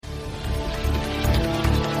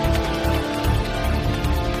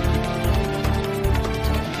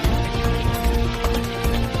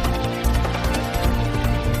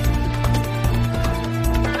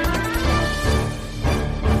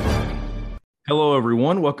Hello,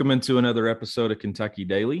 everyone. Welcome into another episode of Kentucky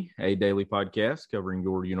Daily, a daily podcast covering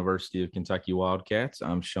your University of Kentucky Wildcats.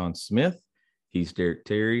 I'm Sean Smith. He's Derek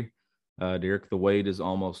Terry. Derek, the wait is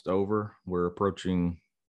almost over. We're approaching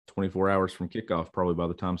 24 hours from kickoff, probably by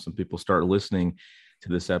the time some people start listening to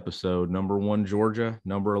this episode. Number 1, Georgia.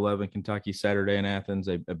 Number 11, Kentucky, Saturday in Athens.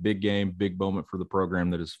 A big game, big moment for the program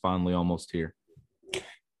that is finally almost here.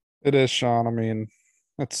 It is, Sean. I mean,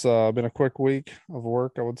 it's been a quick week of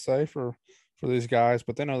work, I would say, for these guys,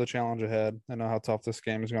 but they know the challenge ahead. They know how tough this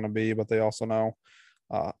game is going to be, but they also know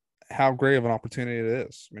uh, how great of an opportunity it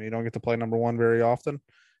is. I mean, you don't get to play number one very often,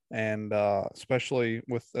 and especially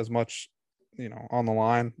with as much, on the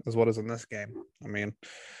line as what is in this game. I mean,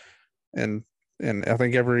 and I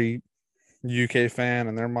think every UK fan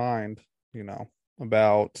in their mind,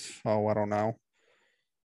 about, I don't know,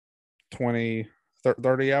 20,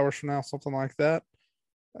 30 hours from now, something like that.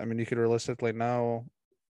 I mean, you could realistically know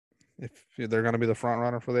if they're going to be the front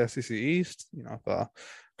runner for the SEC East, if a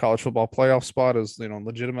college football playoff spot is,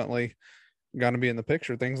 legitimately going to be in the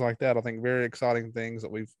picture, things like that. I think very exciting things that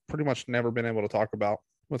we've pretty much never been able to talk about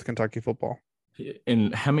with Kentucky football.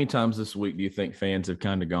 And how many times this week do you think fans have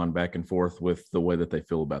kind of gone back and forth with the way that they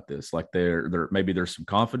feel about this? Like they're maybe there's some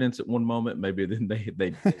confidence at one moment, maybe then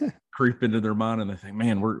they creep into their mind and they think,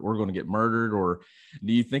 man, we're going to get murdered. Or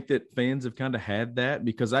do you think that fans have kind of had that?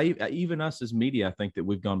 Because even us as media, I think that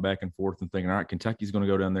we've gone back and forth and thinking, all right, Kentucky's going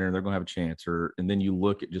to go down there and they're going to have a chance. And then you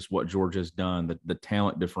look at just what Georgia's done, the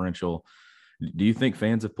talent differential. Do you think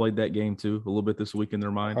fans have played that game too a little bit this week in their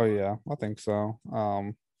mind? Oh yeah, I think so.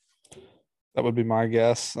 That would be my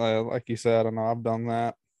guess. Like you said, I know I've done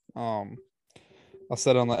that. I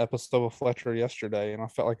said on the episode of Fletcher yesterday, and I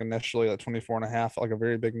felt like initially that 24 and a half felt like a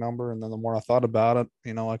very big number. And then the more I thought about it,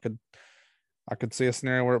 I could see a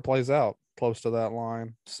scenario where it plays out close to that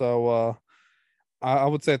line. So I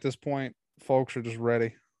would say at this point, folks are just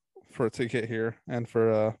ready for it to get here and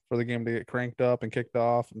for the game to get cranked up and kicked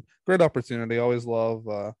off. And great opportunity. Always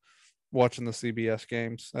love watching the CBS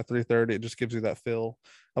games at 3:30. It just gives you that feel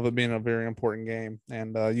of it being a very important game,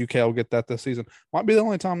 and UK will get that this season. Might be the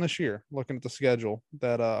only time this year, looking at the schedule,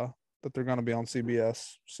 that they're going to be on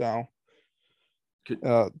CBS. So,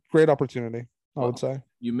 great opportunity, I would say.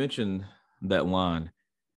 You mentioned that line,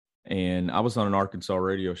 and I was on an Arkansas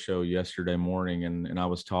radio show yesterday morning, and I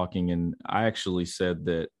was talking, and I actually said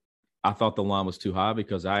that I thought the line was too high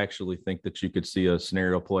because I actually think that you could see a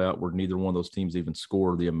scenario play out where neither one of those teams even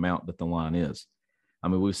score the amount that the line is. I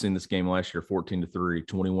mean, we've seen this game last year, 14-3,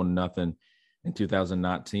 21-0 in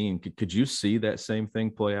 2019. Could you see that same thing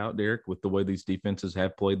play out, Derek, with the way these defenses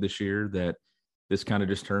have played this year, that this kind of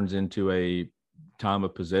just turns into a time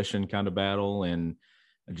of possession kind of battle and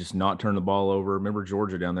just not turn the ball over? Remember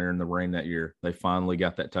Georgia down there in the rain that year? They finally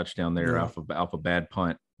got that touchdown there off a bad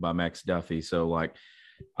punt by Max Duffy. So, like,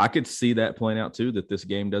 I could see that playing out too, that this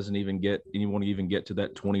game doesn't even get anyone even get to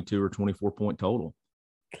that 22 or 24 point total.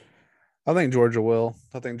 I think Georgia will.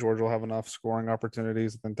 I think Georgia will have enough scoring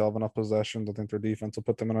opportunities. I think they'll have enough possessions. I think their defense will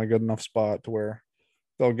put them in a good enough spot to where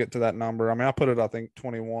they'll get to that number. I mean, I think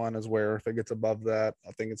 21 is where if it gets above that,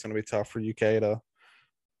 I think it's going to be tough for UK to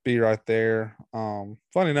be right there.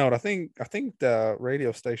 Funny note, I think the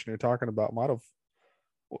radio station you're talking about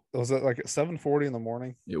was it like at 7:40 in the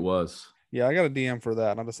morning? It was. Yeah, I got a DM for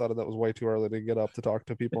that, and I decided that was way too early to get up to talk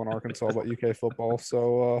to people in Arkansas about UK football.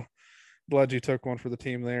 So glad you took one for the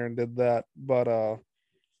team there and did that. But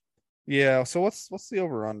yeah, so what's the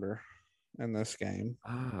over under in this game?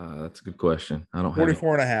 That's a good question. I don't have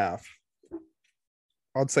 44 and a half.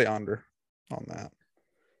 I'd say under on that.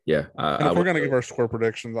 Yeah. And if we're going to give our score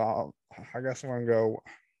predictions, I guess I'm going to go.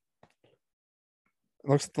 It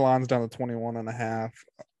looks like the line's down to 21 and a half.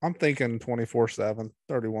 I'm thinking 24-7,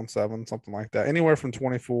 31-7, something like that. Anywhere from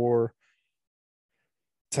 24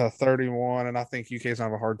 to 31, and I think UK's gonna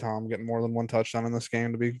have a hard time getting more than one touchdown in this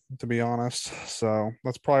game, to be honest. So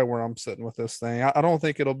that's probably where I'm sitting with this thing. I don't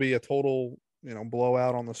think it'll be a total,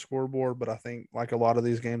 blowout on the scoreboard, but I think like a lot of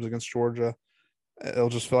these games against Georgia, it'll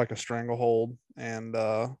just feel like a stranglehold. And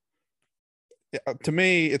to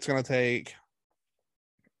me, it's gonna take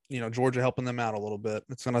Georgia helping them out a little bit.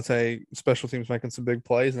 It's going to take special teams making some big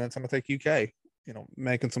plays, and it's going to take UK,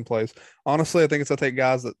 making some plays. Honestly, I think it's going to take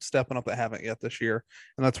guys that stepping up that haven't yet this year,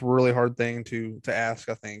 and that's a really hard thing to ask,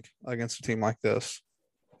 I think, against a team like this.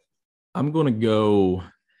 I'm going to go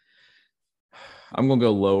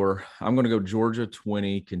lower. I'm going to go Georgia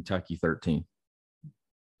 20, Kentucky 13.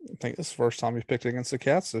 I think it's the first time you've picked against the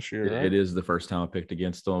Cats this year, right? It is the first time I picked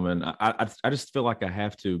against them, and I just feel like I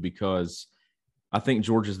have to because I think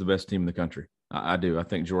Georgia's the best team in the country. I do. I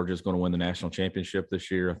think Georgia's going to win the national championship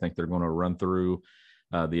this year. I think they're going to run through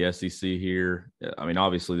The SEC here, I mean,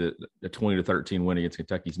 obviously the 20-13 win against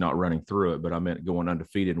Kentucky's not running through it, but I meant going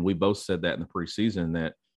undefeated. And we both said that in the preseason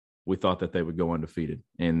that we thought that they would go undefeated.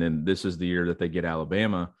 And then this is the year that they get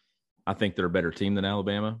Alabama. I think they're a better team than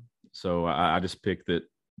Alabama. So I just picked that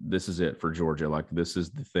this is it for Georgia. Like, this is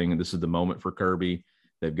the thing. This is the moment for Kirby.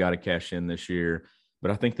 They've got to cash in this year.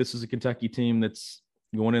 But I think this is a Kentucky team that's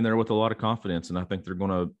going in there with a lot of confidence, and I think they're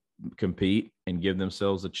going to compete and give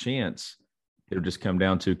themselves a chance. It'll just come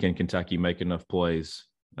down to, can Kentucky make enough plays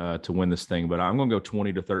to win this thing? But I'm going to go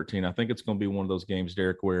 20-13. I think it's going to be one of those games,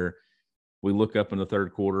 Derek, where we look up in the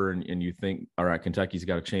third quarter and you think, all right, Kentucky's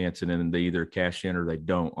got a chance, and then they either cash in or they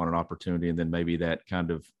don't on an opportunity, and then maybe that kind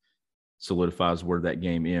of solidifies where that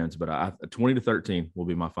game ends. But 20-13 will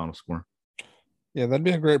be my final score. Yeah, that'd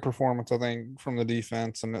be a great performance, I think, from the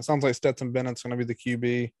defense. And it sounds like Stetson Bennett's going to be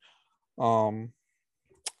the QB.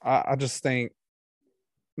 I just think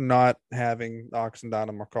not having Oxendine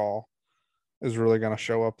and McCall is really going to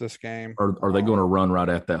show up this game. Are they going to run right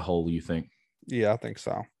at that hole, you think? Yeah, I think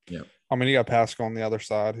so. Yeah. I mean, you got Pascal on the other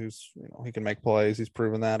side who's, he can make plays. He's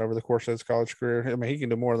proven that over the course of his college career. I mean, he can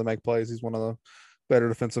do more than make plays. He's one of the better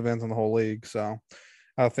defensive ends in the whole league. So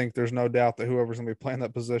I think there's no doubt that whoever's going to be playing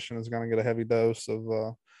that position is going to get a heavy dose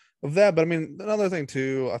of that. But I mean, another thing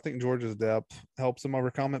too, I think Georgia's depth helps them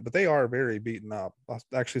overcome it, but they are very beaten up. I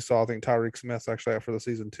actually saw, I think Tyreek Smith's actually out for the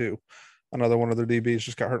season too. Another one of their DBs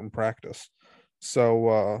just got hurt in practice.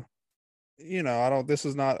 So, this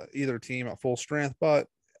is not either team at full strength, but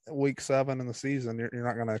week 7 in the season, you're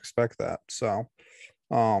not going to expect that. So,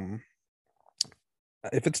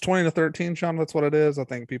 if it's 20-13, Sean, that's what it is. I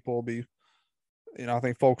think people will be, I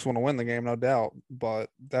think folks want to win the game, no doubt, but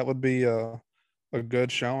that would be a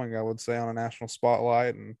good showing, I would say, on a national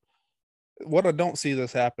spotlight. And what I don't see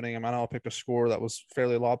this happening, I mean, I know I picked a score that was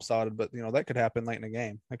fairly lopsided, but that could happen late in the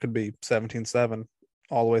game. It could be 17-7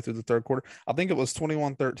 all the way through the third quarter. I think it was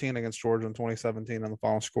 21-13 against Georgia in 2017, and the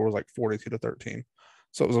final score was like 42-13.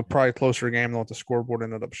 So it was a probably closer game than what the scoreboard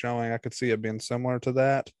ended up showing. I could see it being similar to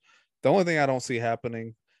that. The only thing I don't see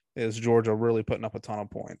happening is Georgia really putting up a ton of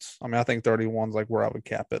points. I mean, I think 31's like where I would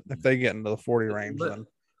cap it. If they get into the 40 range, then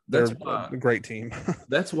they're a great team.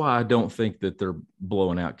 That's why I don't think that they're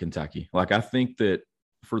blowing out Kentucky. Like, I think that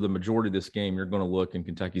for the majority of this game, you're going to look and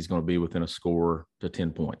Kentucky's going to be within a score to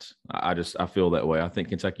 10 points. I feel that way. I think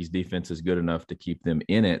Kentucky's defense is good enough to keep them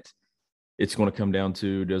in it. It's going to come down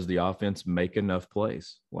to, does the offense make enough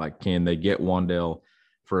plays? Like, can they get Wandell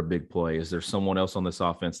for a big play? Is there someone else on this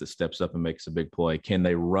offense that steps up and makes a big play? Can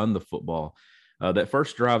they run the football? That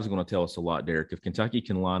first drive is going to tell us a lot, Derek. If Kentucky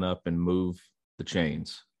can line up and move the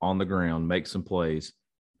chains on the ground, make some plays,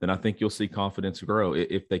 then I think you'll see confidence grow.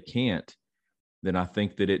 If they can't, then I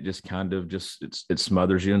think that it just kind of it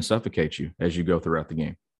smothers you and suffocates you as you go throughout the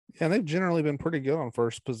game. Yeah, they've generally been pretty good on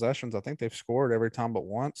first possessions. I think they've scored every time but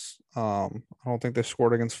once. I don't think they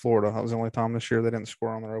scored against Florida. That was the only time this year they didn't score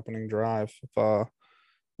on their opening drive, if I'm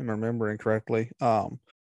remembering correctly.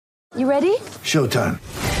 You ready? Showtime.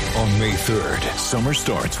 On May 3rd, summer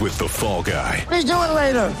starts with The Fall Guy. Let's do it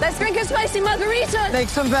later. Let's drink a spicy margarita. Make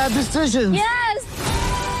some bad decisions. Yes!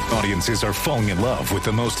 Audiences are falling in love with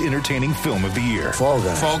the most entertaining film of the year. Fall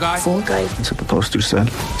Guy. Fall Guy. Fall Guy. That's what the poster said.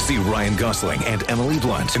 See Ryan Gosling and Emily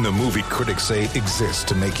Blunt in the movie critics say exists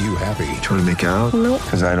to make you happy. Trying to make it out? Nope.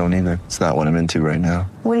 Because I don't either. It's not what I'm into right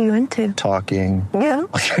now. What are you into? Talking. Yeah.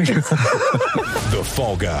 The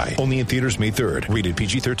Fall Guy. Only in theaters May 3rd. Rated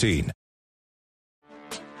PG-13.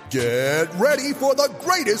 Get ready for the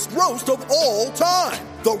greatest roast of all time.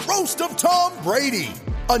 The Roast of Tom Brady.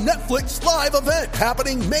 A Netflix live event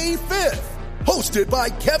happening May 5th. Hosted by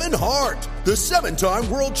Kevin Hart. The 7-time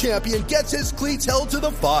world champion gets his cleats held to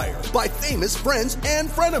the fire by famous friends and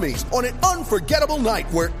frenemies on an unforgettable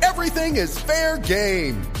night where everything is fair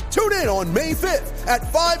game. Tune in on May 5th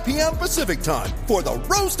at 5 p.m. Pacific time for the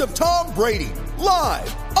Roast of Tom Brady.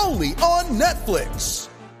 Live only on Netflix.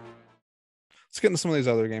 Let's get into some of these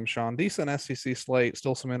other games, Sean. Decent SEC slate.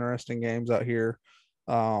 Still some interesting games out here.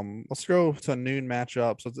 Let's go to a noon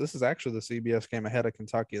matchup. So this is actually the CBS game ahead of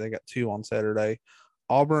Kentucky. They got 2 on Saturday.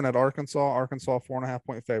 Auburn at Arkansas. Arkansas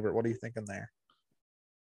 4.5-point favorite. What are you thinking there?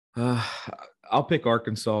 I'll pick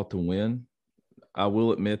Arkansas to win. I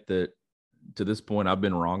will admit that to this point, I've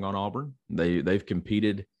been wrong on Auburn. They've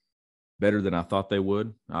competed better than I thought they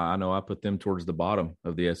would. I know I put them towards the bottom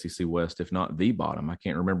of the SEC West, if not the bottom. I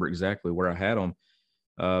can't remember exactly where I had them.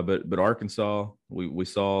 But Arkansas, we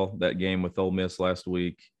saw that game with Ole Miss last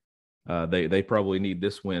week. They probably need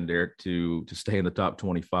this win, Derek, to stay in the top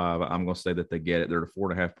 25. I'm going to say that they get it. They're a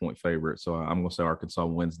 4.5-point favorite. So I'm going to say Arkansas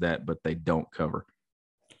wins that, but they don't cover.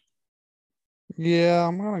 Yeah,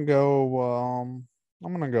 I'm going to go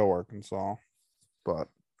I'm gonna go Arkansas, but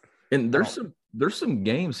And there's some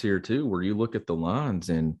games here too where you look at the lines,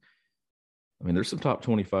 and I mean there's some top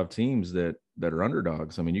 25 teams that are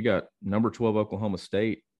underdogs. I mean, you got number 12 Oklahoma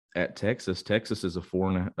State at Texas. Texas is a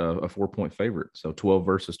 4-point favorite, so 12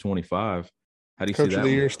 versus 25. How do you Coach see that of the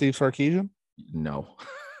one? Year, Steve Sarkisian. No,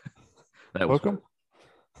 that was Welcome.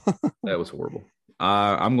 that was horrible.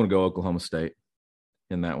 I'm going to go Oklahoma State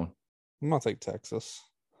in that one. I'm gonna take Texas.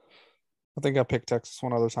 I think I picked Texas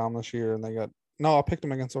one other time this year, and I picked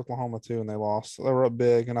them against Oklahoma too, and they lost. So they were up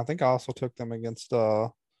big, and I think I also took them against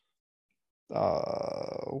Arkansas.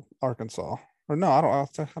 Or no, I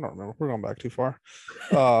don't remember. We're going back too far.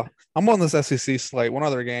 I'm on this SEC slate. One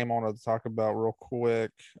other game I wanted to talk about real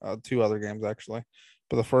quick. Two other games actually,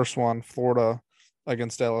 but the first one, Florida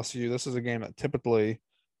against LSU. This is a game that typically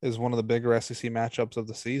is one of the bigger SEC matchups of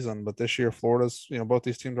the season, but this year Florida's, both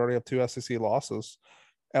these teams already have two SEC losses.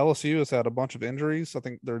 LSU has had a bunch of injuries. I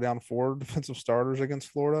think they're down 4 defensive starters against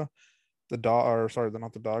Florida. They're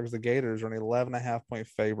not the Dogs. The Gators are an 11.5-point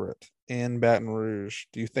favorite in Baton Rouge.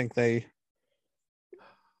 Do you think I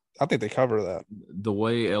think they cover that. The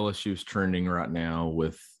way LSU's trending right now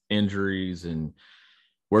with injuries and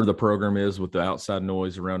where the program is with the outside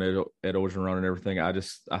noise around Ed Orgeron and everything, I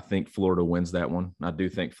think Florida wins that one. I do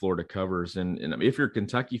think Florida covers. And if you're a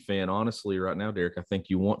Kentucky fan, honestly, right now, Derek, I think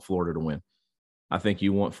you want Florida to win. I think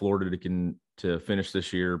you want Florida to finish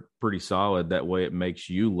this year pretty solid. That way it makes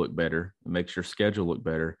you look better. It makes your schedule look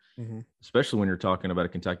better, especially when you're talking about a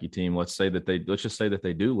Kentucky team. Let's just say that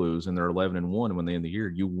they do lose and they're 11-1, and when they end the year,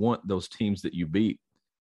 you want those teams that you beat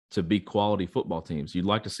to be quality football teams. You'd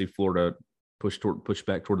like to see Florida push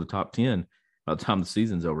back toward the top 10 by the time the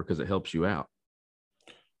season's over, because it helps you out.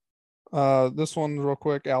 This one real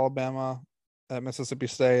quick, Alabama at Mississippi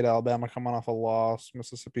State. Alabama coming off a loss.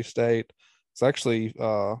 Mississippi State. It's actually,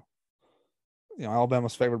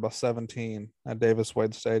 Alabama's favored by 17 at Davis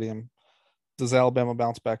Wade Stadium. Does Alabama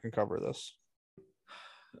bounce back and cover this?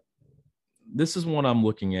 This is one I'm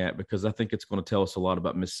looking at because I think it's going to tell us a lot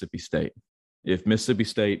about Mississippi State. If Mississippi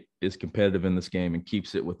State is competitive in this game and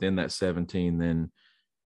keeps it within that 17, then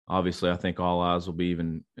obviously I think all eyes will be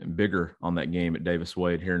even bigger on that game at Davis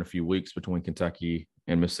Wade here in a few weeks between Kentucky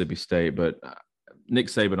and Mississippi State. But Nick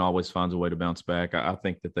Saban always finds a way to bounce back. I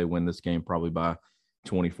think that they win this game probably by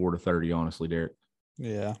 24-30, honestly, Derek.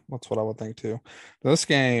 Yeah, that's what I would think too. This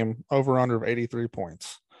game, over-under of 83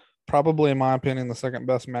 points. Probably, in my opinion, the second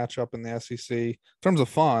best matchup in the SEC. In terms of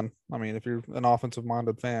fun, I mean, if you're an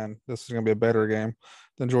offensive-minded fan, this is going to be a better game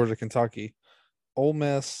than Georgia-Kentucky. Ole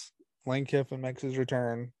Miss, Lane Kiffin makes his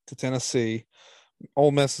return to Tennessee.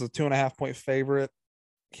 Ole Miss is a 2.5-point favorite.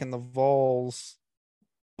 Can the Vols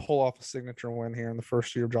pull off a signature win here in the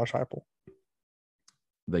first year of Josh Heupel?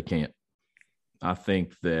 They can't. I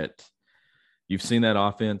think that you've seen that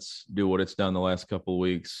offense do what it's done the last couple of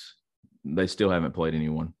weeks. They still haven't played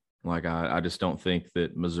anyone. Like, I just don't think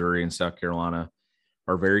that Missouri and South Carolina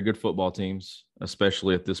are very good football teams,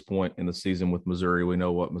 especially at this point in the season with Missouri. We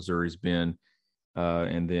know what Missouri's been.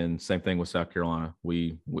 And then same thing with South Carolina.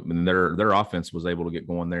 Their offense was able to get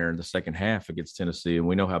going there in the second half against Tennessee, and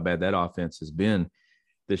we know how bad that offense has been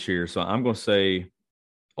this year. So I'm going to say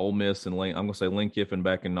Ole Miss and I'm going to say Lane Kiffin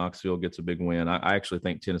back in Knoxville gets a big win. I actually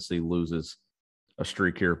think Tennessee loses a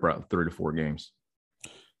streak here, probably 3 to 4 games.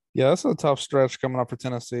 Yeah, that's a tough stretch coming up for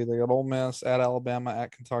Tennessee. They got Ole Miss at Alabama,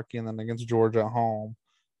 at Kentucky, and then against Georgia at home.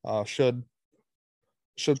 Should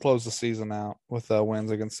close the season out with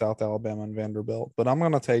wins against South Alabama and Vanderbilt. But I'm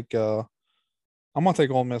gonna take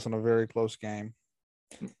Ole Miss in a very close game.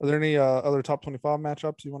 Are there any other top 25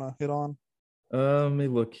 matchups you want to hit on? Let me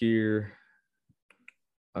look here.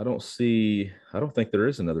 I don't think there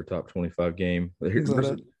is another top 25 game.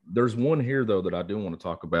 There's one here though that I do want to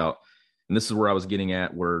talk about. And this is where I was getting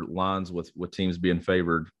at, where lines with teams being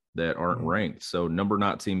favored that aren't ranked. So number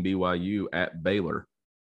 19 BYU at Baylor,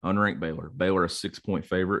 unranked Baylor. Baylor a 6-point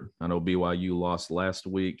favorite. I know BYU lost last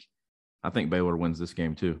week. I think Baylor wins this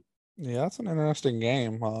game too. Yeah, that's an interesting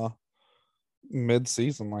game.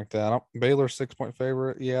 Mid-season like that. Baylor 6-point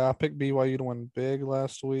favorite. Yeah, I picked BYU to win big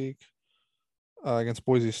last week against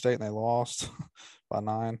Boise State, and they lost by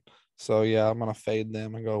 9. So yeah, I'm gonna fade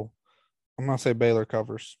them and go. I'm gonna say Baylor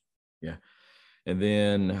covers. Yeah. And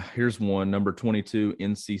then here's one, number 22,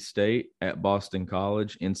 NC State at Boston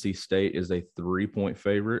College. NC State is a 3-point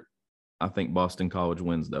favorite. I think Boston College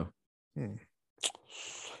wins, though.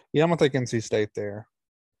 Yeah, I'm going to take NC State there.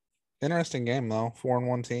 Interesting game, though.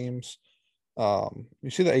 4-1 teams. You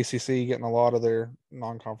see the ACC getting a lot of their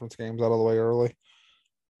non-conference games out of the way early.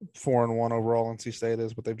 4-1 overall NC State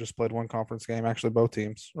is, but they've just played one conference game. Actually, both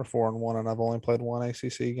teams are 4-1, and I've only played one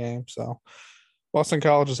ACC game. So Boston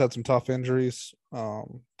College has had some tough injuries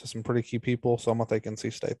to some pretty key people, so I'm going to take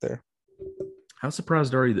NC State there. How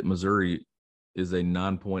surprised are you that Missouri is a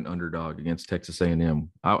 9-point underdog against Texas A&M?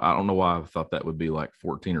 I don't know why I thought that would be like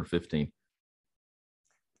 14 or 15.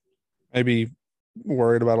 Maybe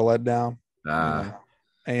worried about a letdown. Ah,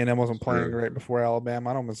 A&M wasn't playing true. great before Alabama.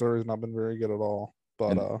 I know Missouri's not been very good at all,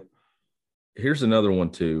 but Here's another one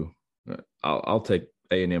too. I'll take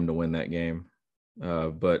A&M to win that game.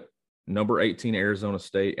 But number 18 Arizona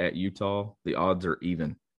State at Utah, the odds are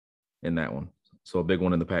even in that one. So a big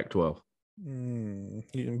one in the Pac-12.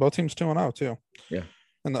 Both teams 2-0 too. Yeah.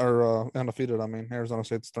 And they're undefeated. I mean, Arizona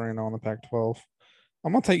State's 3-0 in the Pac-12.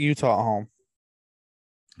 I'm going to take Utah at home.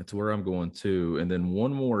 That's where I'm going to. And then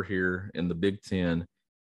one more here in the Big Ten.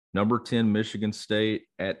 Number 10, Michigan State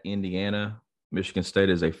at Indiana. Michigan State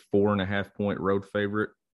is a 4.5-point road favorite.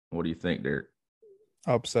 What do you think, Derek?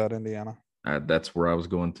 Upset Indiana. That's where I was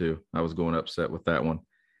going to. I was going upset with that one.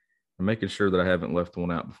 I'm making sure that I haven't left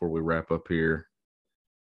one out before we wrap up here.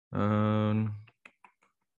 I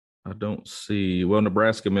don't see. Well,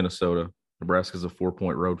 Nebraska, Minnesota. Nebraska's a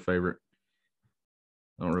 4-point road favorite.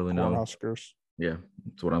 I don't really know. Cornhuskers. Yeah,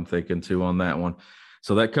 that's what I'm thinking too on that one.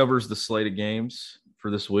 So that covers the slate of games for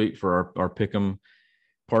this week for our Pick'em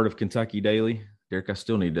part of Kentucky Daily. Derek, I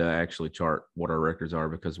still need to actually chart what our records are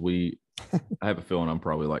because I have a feeling I'm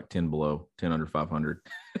probably like 10 below, 10 under 500.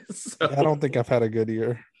 So, I don't think I've had a good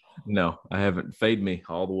year. No, I haven't. Fade me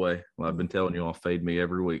all the way. Well, I've been telling you, I'll fade me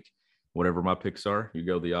every week. Whatever my picks are, you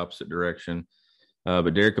go the opposite direction.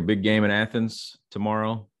 But Derek, a big game in Athens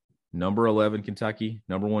tomorrow. Number 11, Kentucky.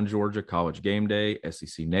 Number 1, Georgia. College game day.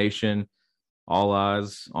 SEC Nation. All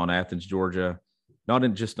eyes on Athens, Georgia. Not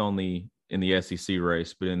just in the SEC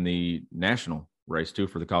race, but in the national race too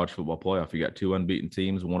for the college football playoff. You got 2 unbeaten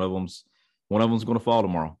teams. One of them's going to fall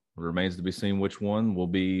tomorrow. It remains to be seen which one. We'll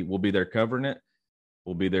be there covering it.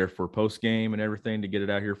 We'll be there for post game and everything to get it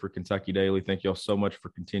out here for Kentucky Daily. Thank y'all so much for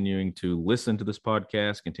continuing to listen to this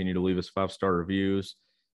podcast. Continue to leave us 5-star reviews.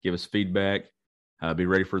 Give us feedback. Be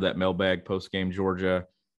ready for that mailbag post game, Georgia.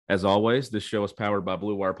 As always, this show is powered by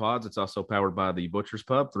Blue Wire Pods. It's also powered by the Butcher's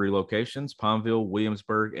Pub, 3 locations, Palmville,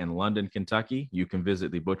 Williamsburg, and London, Kentucky. You can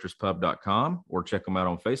visit thebutcherspub.com or check them out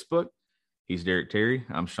on Facebook. He's Derek Terry.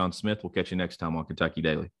 I'm Sean Smith. We'll catch you next time on Kentucky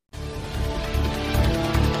Daily.